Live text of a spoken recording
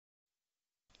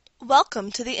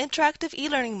Welcome to the interactive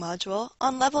e-learning module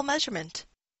on level measurement.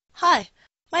 Hi,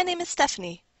 my name is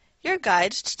Stephanie, your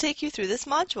guide to take you through this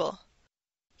module.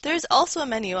 There is also a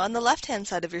menu on the left-hand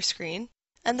side of your screen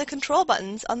and the control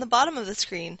buttons on the bottom of the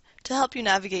screen to help you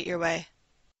navigate your way.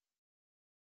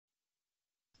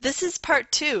 This is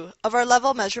part 2 of our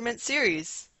level measurement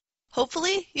series.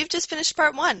 Hopefully, you've just finished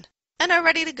part 1 and are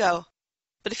ready to go.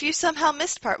 But if you somehow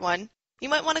missed part 1, you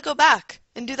might want to go back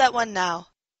and do that one now.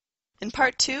 In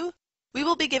part 2, we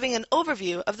will be giving an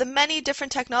overview of the many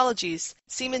different technologies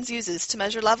Siemens uses to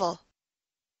measure level.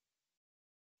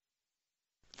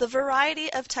 The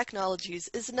variety of technologies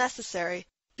is necessary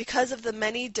because of the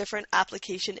many different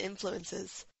application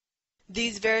influences.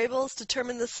 These variables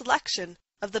determine the selection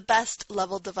of the best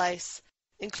level device,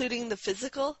 including the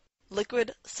physical,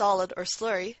 liquid, solid, or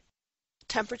slurry,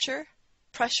 temperature,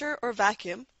 pressure or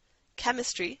vacuum,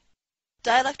 chemistry,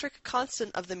 dielectric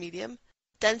constant of the medium,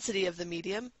 density of the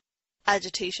medium,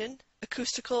 agitation,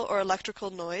 acoustical or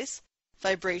electrical noise,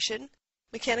 vibration,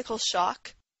 mechanical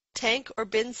shock, tank or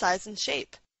bin size and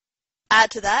shape.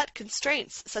 Add to that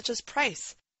constraints such as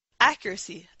price,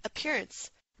 accuracy,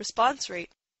 appearance, response rate,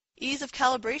 ease of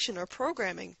calibration or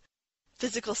programming,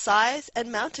 physical size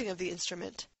and mounting of the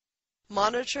instrument,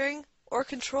 monitoring or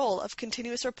control of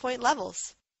continuous or point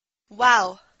levels.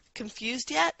 Wow!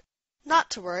 Confused yet? Not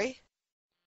to worry.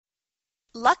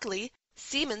 Luckily,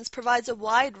 Siemens provides a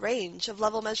wide range of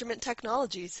level measurement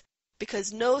technologies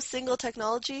because no single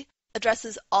technology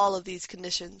addresses all of these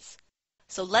conditions.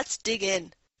 So let's dig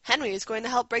in. Henry is going to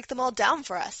help break them all down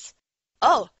for us.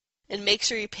 Oh, and make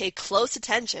sure you pay close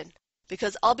attention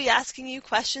because I'll be asking you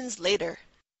questions later.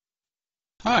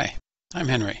 Hi, I'm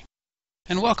Henry,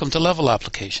 and welcome to Level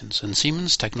Applications in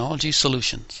Siemens Technology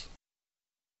Solutions.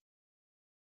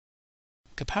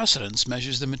 Capacitance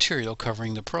measures the material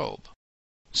covering the probe.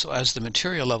 So as the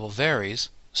material level varies,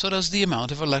 so does the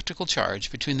amount of electrical charge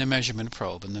between the measurement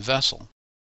probe and the vessel.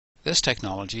 This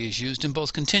technology is used in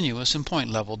both continuous and point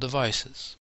level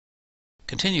devices.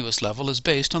 Continuous level is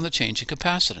based on the change in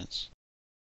capacitance.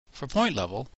 For point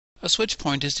level, a switch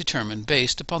point is determined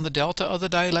based upon the delta of the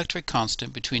dielectric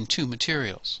constant between two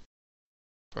materials.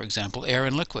 For example, air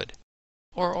and liquid,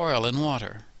 or oil and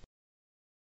water.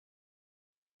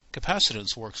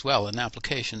 Capacitance works well in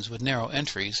applications with narrow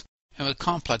entries and with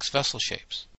complex vessel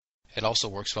shapes. It also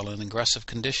works well in aggressive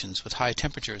conditions with high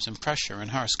temperatures and pressure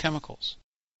and harsh chemicals.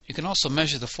 You can also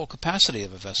measure the full capacity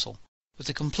of a vessel with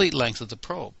the complete length of the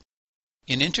probe.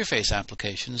 In interface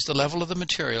applications, the level of the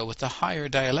material with the higher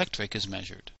dielectric is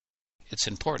measured. It's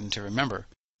important to remember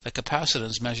that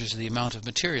capacitance measures the amount of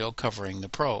material covering the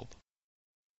probe.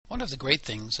 One of the great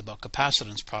things about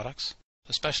capacitance products,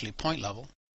 especially point level,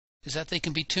 is that they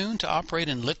can be tuned to operate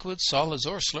in liquids, solids,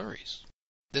 or slurries.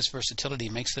 This versatility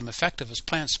makes them effective as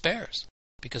plant spares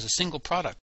because a single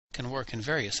product can work in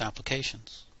various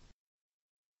applications.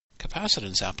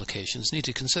 Capacitance applications need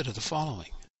to consider the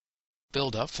following: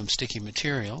 build-up from sticky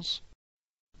materials,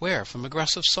 wear from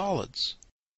aggressive solids,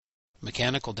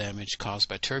 mechanical damage caused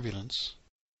by turbulence,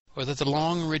 or that the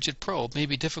long, rigid probe may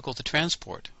be difficult to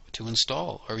transport, to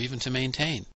install, or even to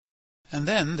maintain. And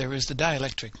then there is the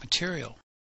dielectric material.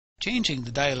 Changing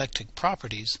the dielectric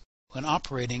properties when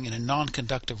operating in a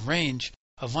non-conductive range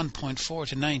of 1.4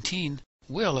 to 19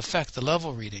 will affect the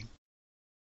level reading.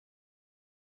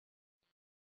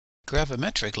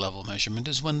 Gravimetric level measurement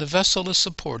is when the vessel is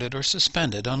supported or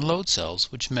suspended on load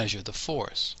cells which measure the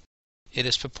force. It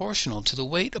is proportional to the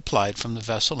weight applied from the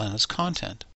vessel and its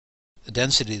content. The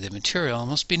density of the material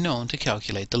must be known to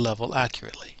calculate the level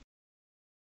accurately.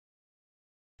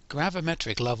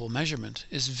 Gravimetric level measurement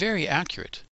is very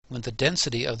accurate when the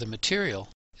density of the material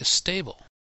is stable,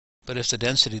 but if the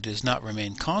density does not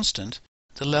remain constant,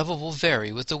 the level will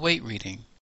vary with the weight reading.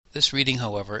 This reading,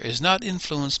 however, is not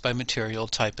influenced by material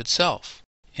type itself,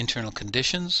 internal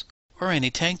conditions, or any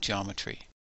tank geometry.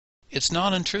 It's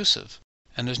non-intrusive,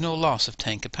 and there's no loss of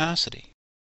tank capacity.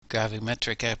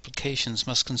 Gravimetric applications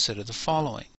must consider the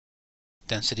following: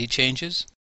 density changes,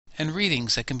 and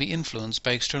readings that can be influenced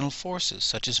by external forces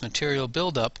such as material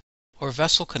buildup or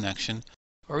vessel connection,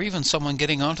 or even someone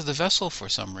getting onto the vessel for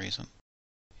some reason.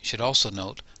 You should also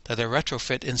note that a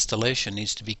retrofit installation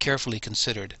needs to be carefully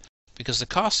considered because the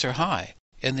costs are high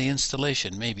and the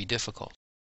installation may be difficult.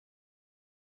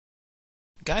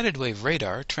 Guided wave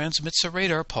radar transmits a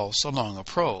radar pulse along a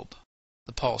probe.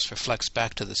 The pulse reflects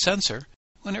back to the sensor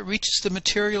when it reaches the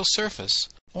material surface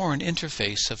or an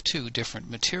interface of two different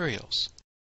materials.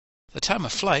 The time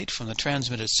of flight from the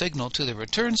transmitted signal to the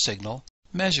return signal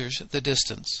measures the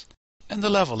distance, and the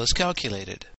level is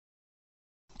calculated.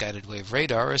 Guided wave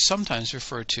radar is sometimes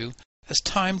referred to as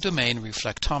time domain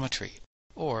reflectometry,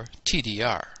 or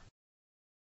TDR.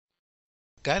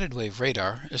 Guided wave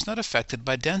radar is not affected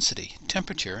by density,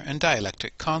 temperature, and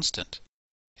dielectric constant.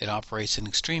 It operates in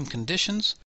extreme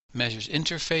conditions, measures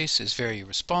interface, is very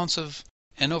responsive,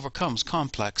 and overcomes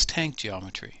complex tank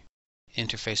geometry.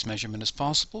 Interface measurement is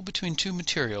possible between two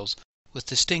materials with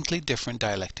distinctly different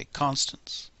dielectric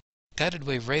constants. Guided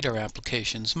wave radar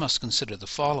applications must consider the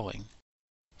following: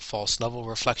 false level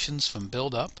reflections from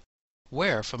buildup,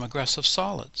 wear from aggressive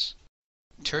solids,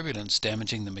 turbulence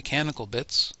damaging the mechanical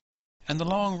bits, and the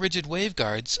long rigid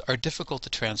waveguides are difficult to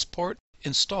transport,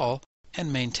 install,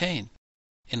 and maintain.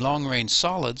 In long-range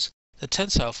solids, the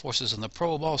tensile forces on the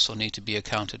probe also need to be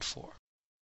accounted for.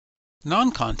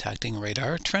 Non-contacting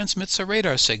radar transmits a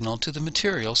radar signal to the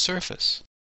material surface.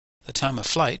 The time of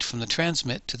flight from the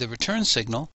transmit to the return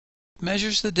signal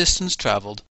measures the distance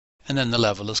traveled, and then the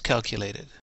level is calculated.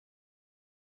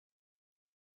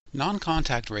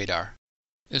 Non-contact radar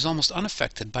is almost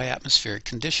unaffected by atmospheric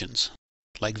conditions,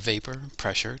 like vapor,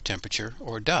 pressure, temperature,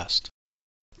 or dust.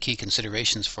 Key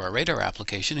considerations for a radar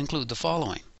application include the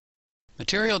following.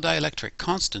 Material dielectric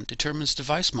constant determines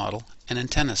device model and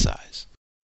antenna size.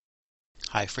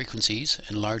 High frequencies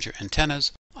and larger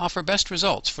antennas offer best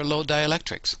results for low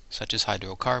dielectrics, such as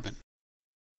hydrocarbon.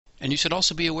 And you should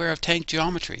also be aware of tank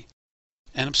geometry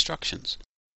and obstructions,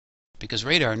 because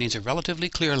radar needs a relatively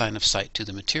clear line of sight to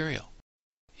the material.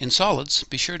 In solids,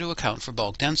 be sure to account for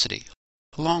bulk density,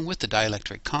 along with the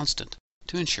dielectric constant,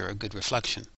 to ensure a good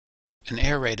reflection. An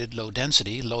aerated,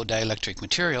 low-density, low-dielectric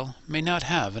material may not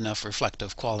have enough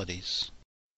reflective qualities.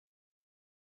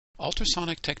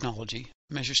 Ultrasonic technology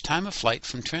measures time of flight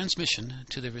from transmission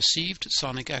to the received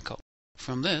sonic echo.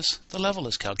 From this, the level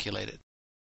is calculated.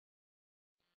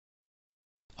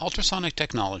 Ultrasonic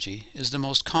technology is the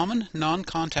most common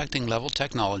non-contacting level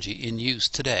technology in use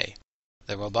today.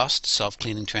 The robust,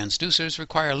 self-cleaning transducers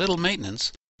require little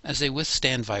maintenance as they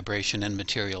withstand vibration and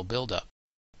material buildup.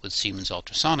 With Siemens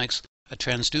ultrasonics, a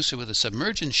transducer with a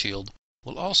submergence shield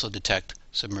will also detect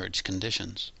submerged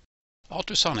conditions.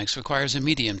 Ultrasonics requires a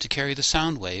medium to carry the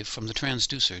sound wave from the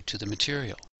transducer to the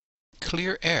material.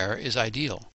 Clear air is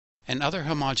ideal, and other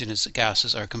homogeneous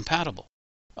gases are compatible,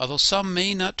 although some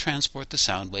may not transport the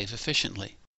sound wave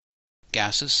efficiently.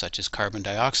 Gases such as carbon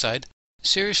dioxide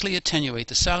seriously attenuate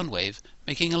the sound wave,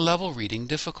 making a level reading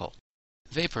difficult.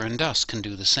 Vapor and dust can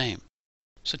do the same.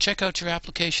 So check out your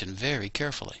application very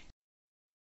carefully.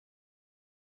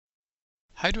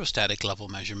 Hydrostatic level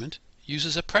measurement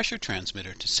uses a pressure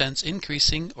transmitter to sense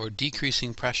increasing or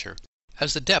decreasing pressure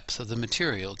as the depth of the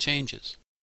material changes.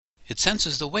 It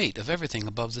senses the weight of everything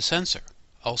above the sensor,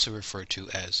 also referred to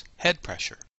as head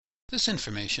pressure. This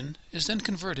information is then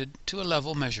converted to a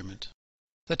level measurement.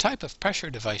 The type of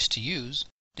pressure device to use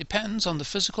depends on the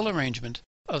physical arrangement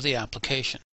of the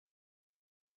application.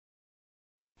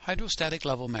 Hydrostatic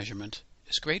level measurement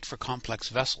is great for complex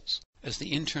vessels, as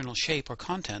the internal shape or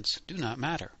contents do not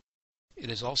matter. It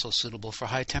is also suitable for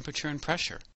high temperature and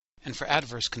pressure, and for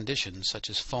adverse conditions such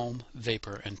as foam,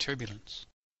 vapor, and turbulence.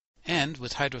 And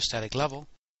with hydrostatic level,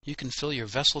 you can fill your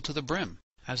vessel to the brim,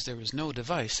 as there is no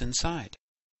device inside.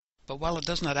 But while it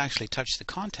does not actually touch the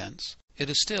contents, it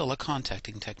is still a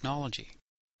contacting technology.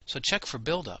 So check for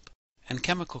buildup, and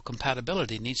chemical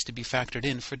compatibility needs to be factored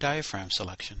in for diaphragm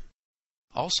selection.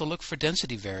 Also look for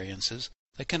density variances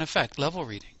that can affect level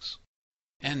readings,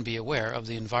 and be aware of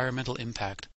the environmental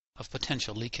impact of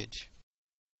potential leakage.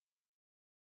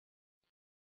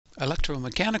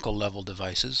 Electromechanical level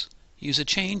devices use a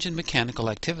change in mechanical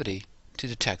activity to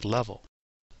detect level.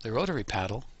 The rotary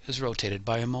paddle is rotated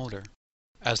by a motor.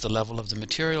 As the level of the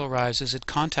material rises, it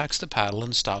contacts the paddle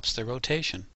and stops the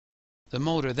rotation. The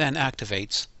motor then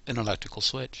activates an electrical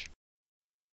switch.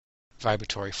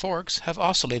 Vibratory forks have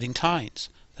oscillating tines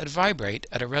that vibrate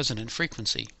at a resonant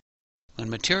frequency. When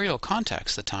material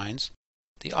contacts the tines,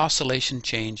 the oscillation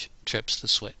change trips the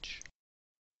switch.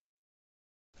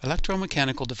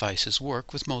 Electromechanical devices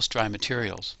work with most dry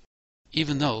materials,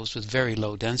 even those with very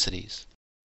low densities.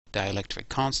 Dielectric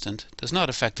constant does not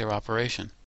affect their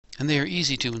operation, and they are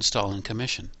easy to install and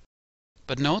commission.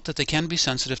 But note that they can be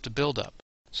sensitive to buildup,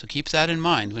 so keep that in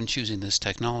mind when choosing this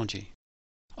technology.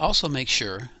 Also make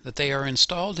sure that they are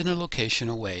installed in a location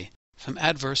away from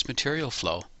adverse material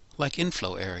flow, like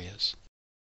inflow areas.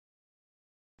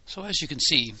 So as you can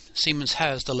see, Siemens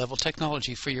has the level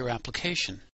technology for your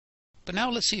application. But now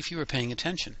let's see if you were paying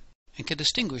attention and can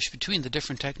distinguish between the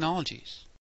different technologies.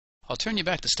 I'll turn you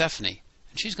back to Stephanie,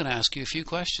 and she's going to ask you a few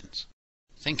questions.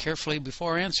 Think carefully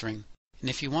before answering, and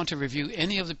if you want to review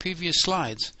any of the previous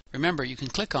slides, remember you can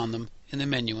click on them in the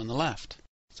menu on the left.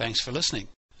 Thanks for listening,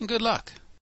 and good luck.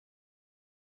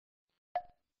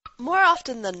 More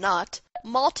often than not,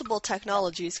 Multiple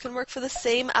technologies can work for the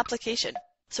same application,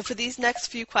 so for these next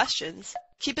few questions,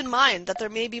 keep in mind that there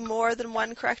may be more than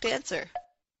one correct answer.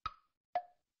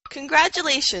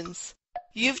 Congratulations!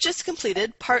 You've just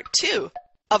completed Part 2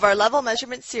 of our level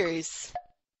measurement series.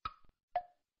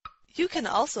 You can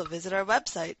also visit our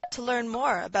website to learn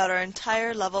more about our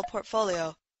entire level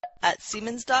portfolio at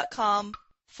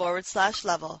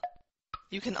siemens.com/level.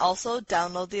 You can also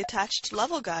download the attached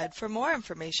level guide for more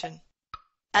information.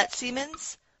 At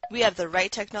Siemens, we have the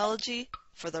right technology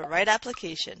for the right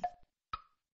application.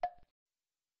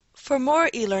 For more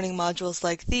e-learning modules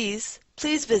like these,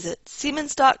 please visit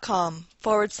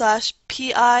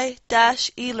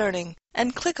siemens.com/pi-elearning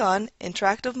and click on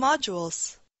Interactive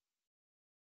Modules.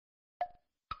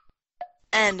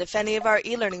 And if any of our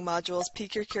e-learning modules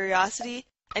pique your curiosity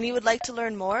and you would like to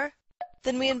learn more,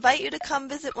 then we invite you to come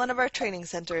visit one of our training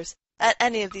centers at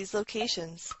any of these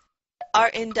locations. Our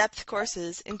in-depth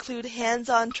courses include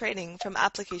hands-on training from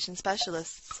application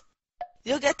specialists.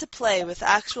 You'll get to play with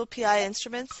actual PI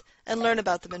instruments and learn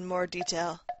about them in more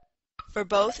detail. For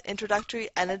both introductory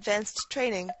and advanced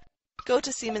training, go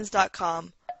to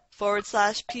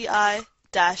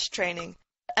siemens.com/pi-training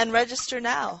and register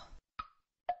now.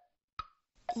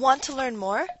 Want to learn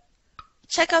more?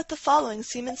 Check out the following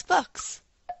Siemens books,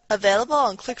 available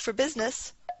on Click for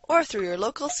Business or through your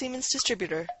local Siemens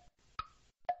distributor.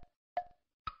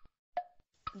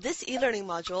 This e-learning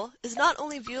module is not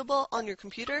only viewable on your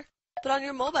computer, but on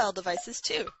your mobile devices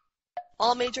too.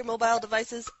 All major mobile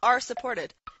devices are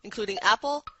supported, including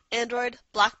Apple, Android,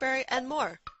 BlackBerry, and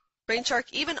more. BrainShark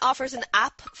even offers an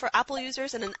app for Apple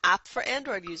users and an app for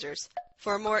Android users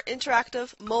for a more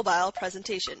interactive mobile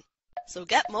presentation. So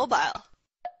get mobile!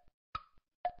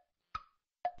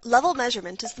 Level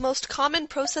measurement is the most common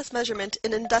process measurement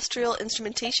in industrial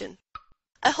instrumentation.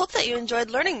 I hope that you enjoyed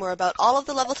learning more about all of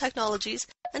the level technologies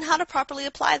and how to properly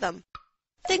apply them.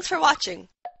 Thanks for watching.